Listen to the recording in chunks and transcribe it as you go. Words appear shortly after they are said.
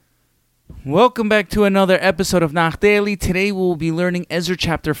Welcome back to another episode of Nach Daily. Today we'll be learning Ezra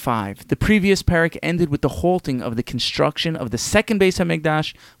chapter 5. The previous parak ended with the halting of the construction of the second Beis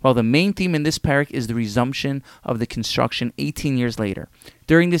HaMikdash, while the main theme in this parak is the resumption of the construction 18 years later.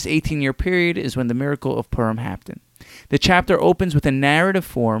 During this 18-year period is when the miracle of Purim happened. The chapter opens with a narrative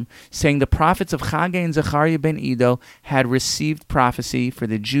form saying the prophets of Haggai and Zechariah ben Iddo had received prophecy for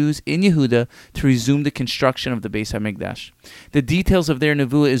the Jews in Yehuda to resume the construction of the Beis HaMikdash. The details of their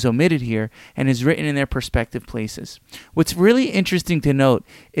nevuah is omitted here and is written in their respective places. What's really interesting to note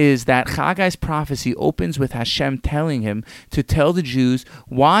is that Haggai's prophecy opens with Hashem telling him to tell the Jews,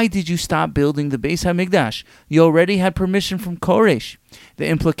 why did you stop building the Beis HaMikdash? You already had permission from Koresh. The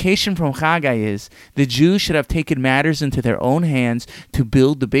implication from Haggai is the Jews should have taken matters into their own hands to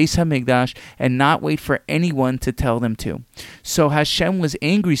build the Beis HaMikdash and not wait for anyone to tell them to. So Hashem was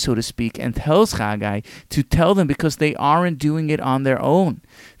angry, so to speak, and tells Haggai to tell them because they aren't doing it on their own.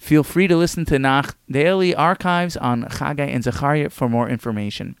 Feel free to listen to Nach Daily archives on Haggai and Zechariah for more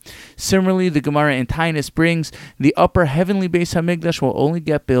information. Similarly, the Gemara in Tainus brings the upper heavenly Beis HaMikdash will only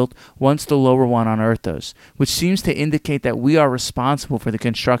get built once the lower one on earth does, which seems to indicate that we are responsible for the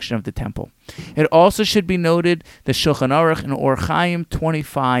construction of the temple. It also should be noted the Shulchan Aruch in Or Chaim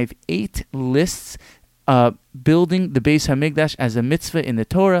 25:8 lists building the Beis HaMikdash as a mitzvah in the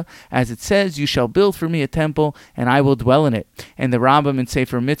Torah, as it says, you shall build for me a temple, and I will dwell in it. And the Rambam in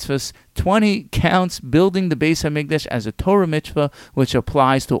Sefer Mitzvahs 20 counts building the Beis HaMikdash as a Torah mitzvah, which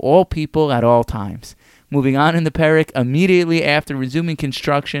applies to all people at all times. Moving on in the parak, immediately after resuming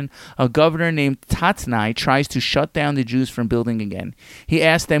construction, a governor named Tatnai tries to shut down the Jews from building again. He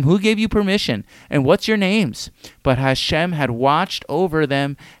asked them, who gave you permission, and what's your names? But Hashem had watched over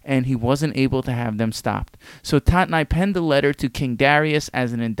them, and he wasn't able to have them stopped. So Tatnai penned a letter to King Darius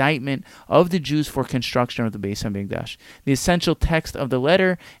as an indictment of the Jews for construction of the Beis HaMikdash. The essential text of the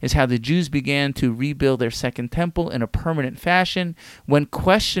letter is how the Jews began to rebuild their second temple in a permanent fashion. When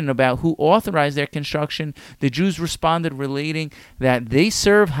questioned about who authorized their construction, the Jews responded relating that they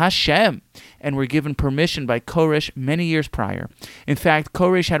serve Hashem and were given permission by Koresh many years prior. In fact,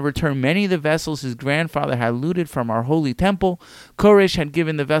 Koresh had returned many of the vessels his grandfather had looted from our holy temple. Koresh had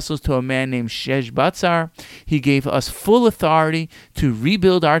given the vessels to a man named Sheshbatzar. He gave us full authority to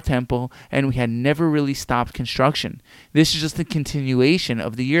rebuild our temple, and we had never really stopped construction. This is just a continuation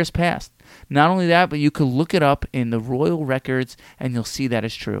of the years past. Not only that, but you could look it up in the royal records and you'll see that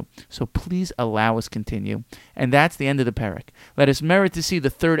is true. So please allow us continue. And that's the end of the parak. Let us merit to see the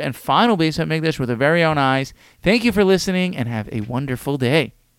third and final Beis HaMikdash with our very own eyes. Thank you for listening and have a wonderful day.